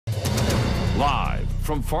Live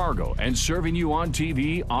from Fargo and serving you on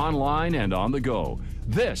TV, online, and on the go.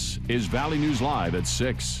 This is Valley News Live at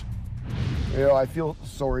 6. You know, I feel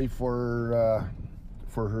sorry for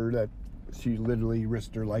her that she literally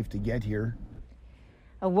risked her life to get here.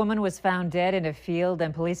 A woman was found dead in a field,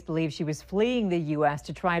 and police believe she was fleeing the U.S.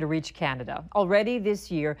 to try to reach Canada. Already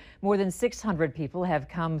this year, more than 600 people have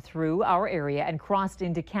come through our area and crossed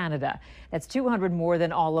into Canada. That's 200 more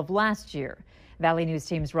than all of last year. Valley News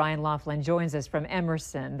Team's Ryan Laughlin joins us from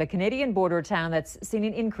Emerson, the Canadian border town that's seen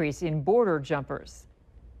an increase in border jumpers.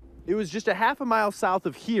 It was just a half a mile south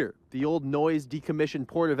of here, the old Noise decommissioned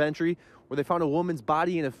port of entry, where they found a woman's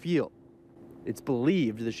body in a field. It's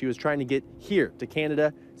believed that she was trying to get here to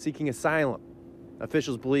Canada seeking asylum.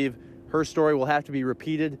 Officials believe her story will have to be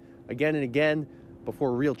repeated again and again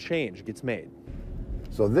before real change gets made.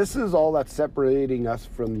 So this is all that's separating us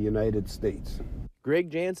from the United States.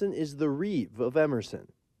 Greg Jansen is the Reeve of Emerson.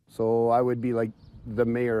 So I would be like the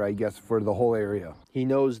mayor, I guess, for the whole area. He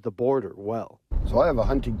knows the border well. So I have a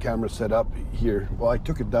hunting camera set up here. Well, I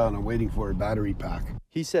took it down. I'm waiting for a battery pack.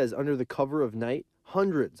 He says under the cover of night,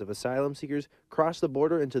 hundreds of asylum seekers cross the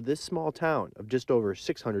border into this small town of just over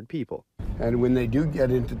 600 people. And when they do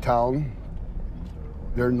get into town,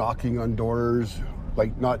 they're knocking on doors,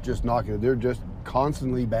 like not just knocking, they're just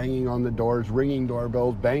constantly banging on the doors, ringing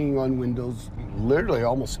doorbells, banging on windows, literally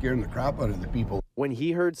almost scaring the crap out of the people. When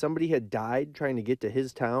he heard somebody had died trying to get to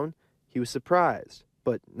his town, he was surprised,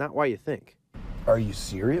 but not why you think. Are you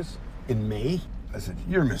serious? In May? I said,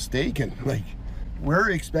 you're mistaken. Like, we're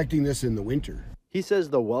expecting this in the winter. He says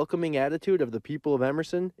the welcoming attitude of the people of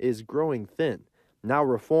Emerson is growing thin. Now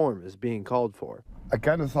reform is being called for. I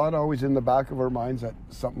kind of thought always in the back of our minds that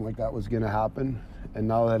something like that was going to happen. And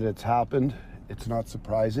now that it's happened, it's not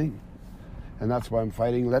surprising. And that's why I'm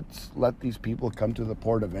fighting. Let's let these people come to the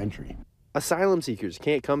port of entry. Asylum seekers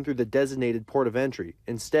can't come through the designated port of entry.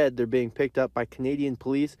 Instead, they're being picked up by Canadian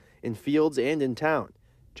police in fields and in town.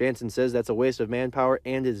 Jansen says that's a waste of manpower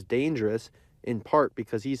and is dangerous, in part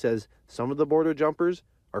because he says some of the border jumpers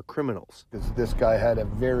are criminals. This guy had a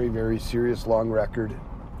very, very serious long record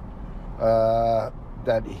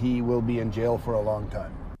that he will be in jail for a long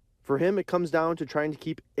time. For him, it comes down to trying to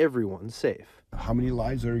keep everyone safe. How many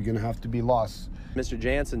lives are going to have to be lost? Mr.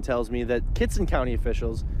 Jansen tells me that Kittson County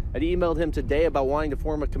officials had emailed him today about wanting to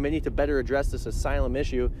form a committee to better address this asylum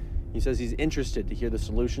issue. He says he's interested to hear the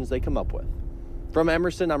solutions they come up with. From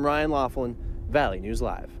Emerson, I'm Ryan Laughlin, Valley News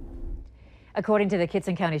Live. According to the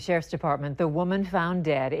Kittson County Sheriff's Department, the woman found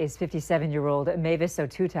dead is 57-year-old Mavis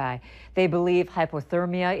Otutai. They believe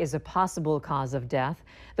hypothermia is a possible cause of death.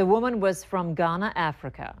 The woman was from Ghana,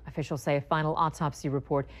 Africa. Officials say a final autopsy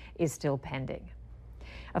report is still pending.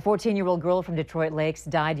 A 14-year-old girl from Detroit Lakes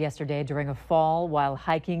died yesterday during a fall while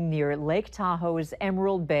hiking near Lake Tahoe's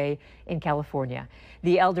Emerald Bay in California.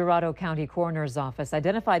 The El Dorado County Coroner's Office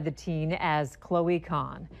identified the teen as Chloe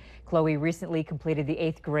Kahn. Chloe recently completed the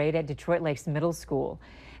 8th grade at Detroit Lakes Middle School.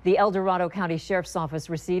 The El Dorado County Sheriff's Office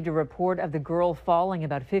received a report of the girl falling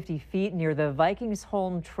about 50 feet near the Vikings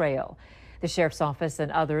Holm Trail. The Sheriff's Office and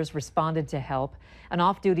others responded to help. An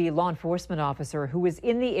off-duty law enforcement officer who was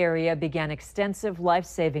in the area began extensive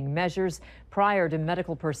life-saving measures prior to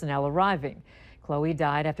medical personnel arriving. Chloe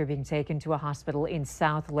died after being taken to a hospital in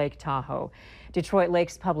South Lake Tahoe. Detroit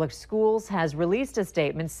Lakes Public Schools has released a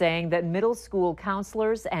statement saying that middle school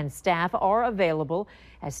counselors and staff are available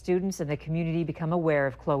as students in the community become aware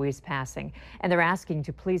of Chloe's passing. And they're asking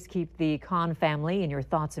to please keep the Kahn family in your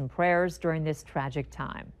thoughts and prayers during this tragic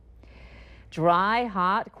time. Dry,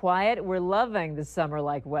 hot, quiet. We're loving the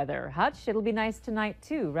summer-like weather. Hutch, it'll be nice tonight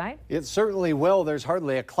too, right? It certainly will. There's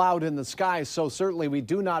hardly a cloud in the sky, so certainly we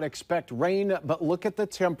do not expect rain. But look at the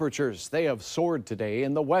temperatures. They have soared today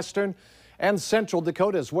in the western and central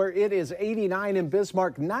Dakotas, where it is 89 in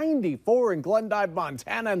Bismarck, 94 in Glendive,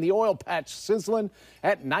 Montana, and the oil patch sizzling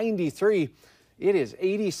at 93. It is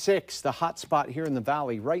 86, the hot spot here in the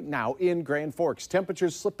valley right now in Grand Forks.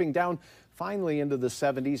 Temperatures slipping down finally into the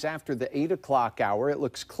 70s after the 8 o'clock hour. It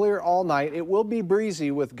looks clear all night. It will be breezy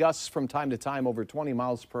with gusts from time to time over 20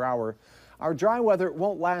 miles per hour. Our dry weather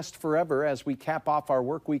won't last forever as we cap off our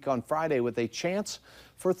work week on Friday with a chance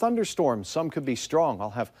for thunderstorms. Some could be strong. I'll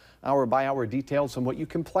have hour-by-hour details on what you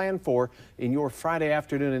can plan for in your Friday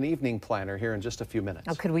afternoon and evening planner here in just a few minutes.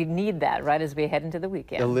 Oh, could we need that right as we head into the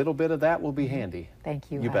weekend? A little bit of that will be handy. Thank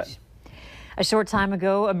you, You bet. A short time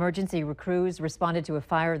ago, emergency crews responded to a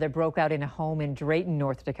fire that broke out in a home in Drayton,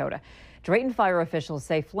 North Dakota. Drayton fire officials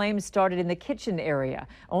say flames started in the kitchen area.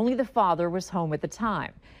 Only the father was home at the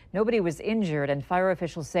time. Nobody was injured, and fire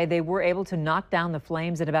officials say they were able to knock down the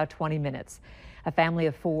flames in about 20 minutes. A family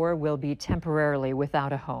of 4 will be temporarily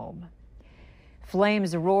without a home.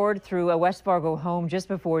 Flames roared through a West Fargo home just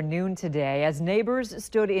before noon today as neighbors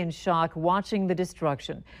stood in shock watching the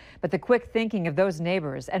destruction. But the quick thinking of those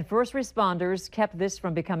neighbors and first responders kept this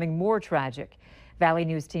from becoming more tragic. Valley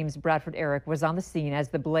News Team's Bradford Eric was on the scene as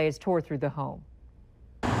the blaze tore through the home.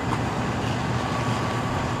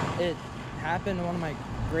 It happened to one of my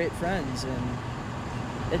great friends, and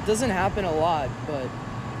it doesn't happen a lot, but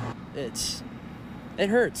it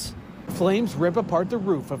hurts. Flames rip apart the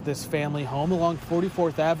roof of this family home along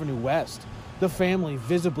 44th Avenue West. The family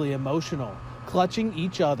visibly emotional, clutching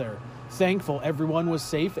each other, thankful everyone was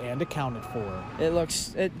safe and accounted for.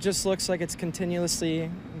 It just looks like it's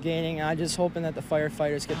continuously gaining. I'm just hoping that the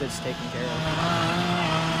firefighters get this taken care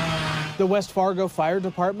of. The West Fargo Fire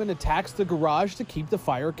Department attacks the garage to keep the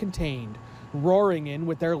fire contained, roaring in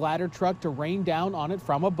with their ladder truck to rain down on it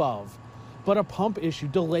from above. But a pump issue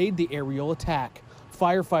delayed the aerial attack.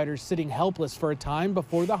 Firefighters sitting helpless for a time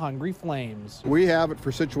before the hungry flames. We have it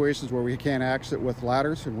for situations where we can't access it with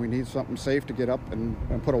ladders and we need something safe to get up and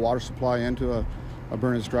put a water supply into a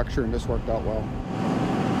burning structure, and this worked out well.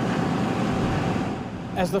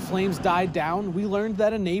 As the flames died down, we learned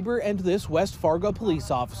that a neighbor and this West Fargo police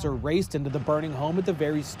officer raced into the burning home at the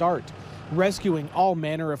very start, rescuing all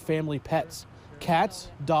manner of family pets, cats,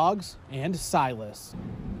 dogs, and Silas.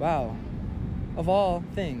 Wow. Of all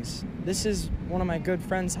things, this is one of my good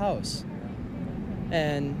friend's house,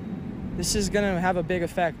 and this is going to have a big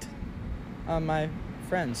effect on my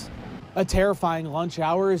friends. A terrifying lunch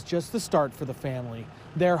hour is just the start for the family.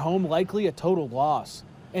 Their home likely a total loss.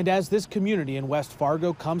 And as this community in West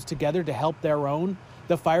Fargo comes together to help their own,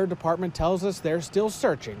 the fire department tells us they're still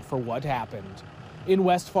searching for what happened. In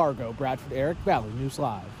West Fargo, Bradford Eric, Valley News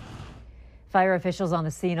Live. Fire officials on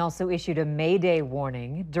the scene also issued a Mayday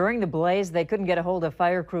warning. During the blaze, they couldn't get a hold of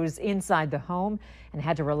fire crews inside the home and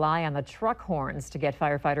had to rely on the truck horns to get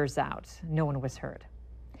firefighters out. No one was hurt.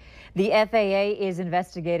 The FAA is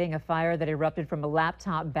investigating a fire that erupted from a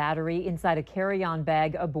laptop battery inside a carry-on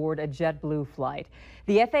bag aboard a JetBlue flight.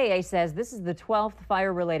 The FAA says this is the 12th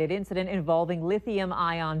fire-related incident involving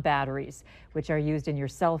lithium-ion batteries, which are used in your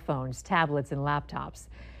cell phones, tablets, and laptops.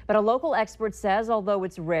 But a local expert says although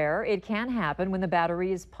it's rare, it can happen when the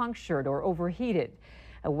battery is punctured or overheated.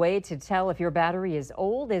 A way to tell if your battery is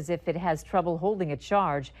old is if it has trouble holding a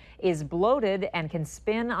charge, is bloated, and can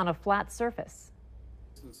spin on a flat surface.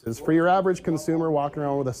 For your average consumer walking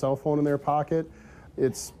around with a cell phone in their pocket,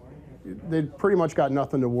 they've pretty much got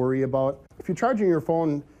nothing to worry about. If you're charging your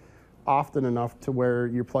phone often enough to where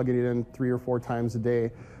you're plugging it in 3 or 4 times a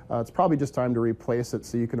day, it's probably just time to replace it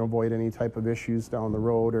so you can avoid any type of issues down the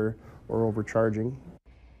road or overcharging.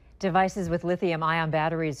 Devices with lithium-ion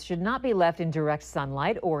batteries should not be left in direct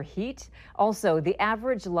sunlight or heat. Also, the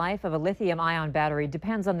average life of a lithium-ion battery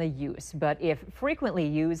depends on the use, but if frequently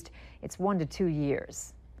used, it's 1 to 2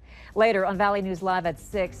 years. Later on Valley News Live at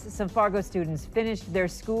 6, some Fargo students finished their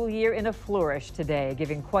school year in a flourish today,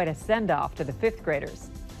 giving quite a send-off to the 5th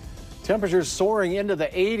graders. Temperatures soaring into the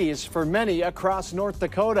 80s for many across North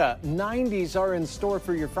Dakota. 90s are in store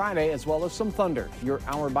for your Friday, as well as some thunder. Your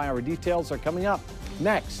hour-by-hour details are coming up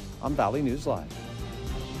next on Valley News Live.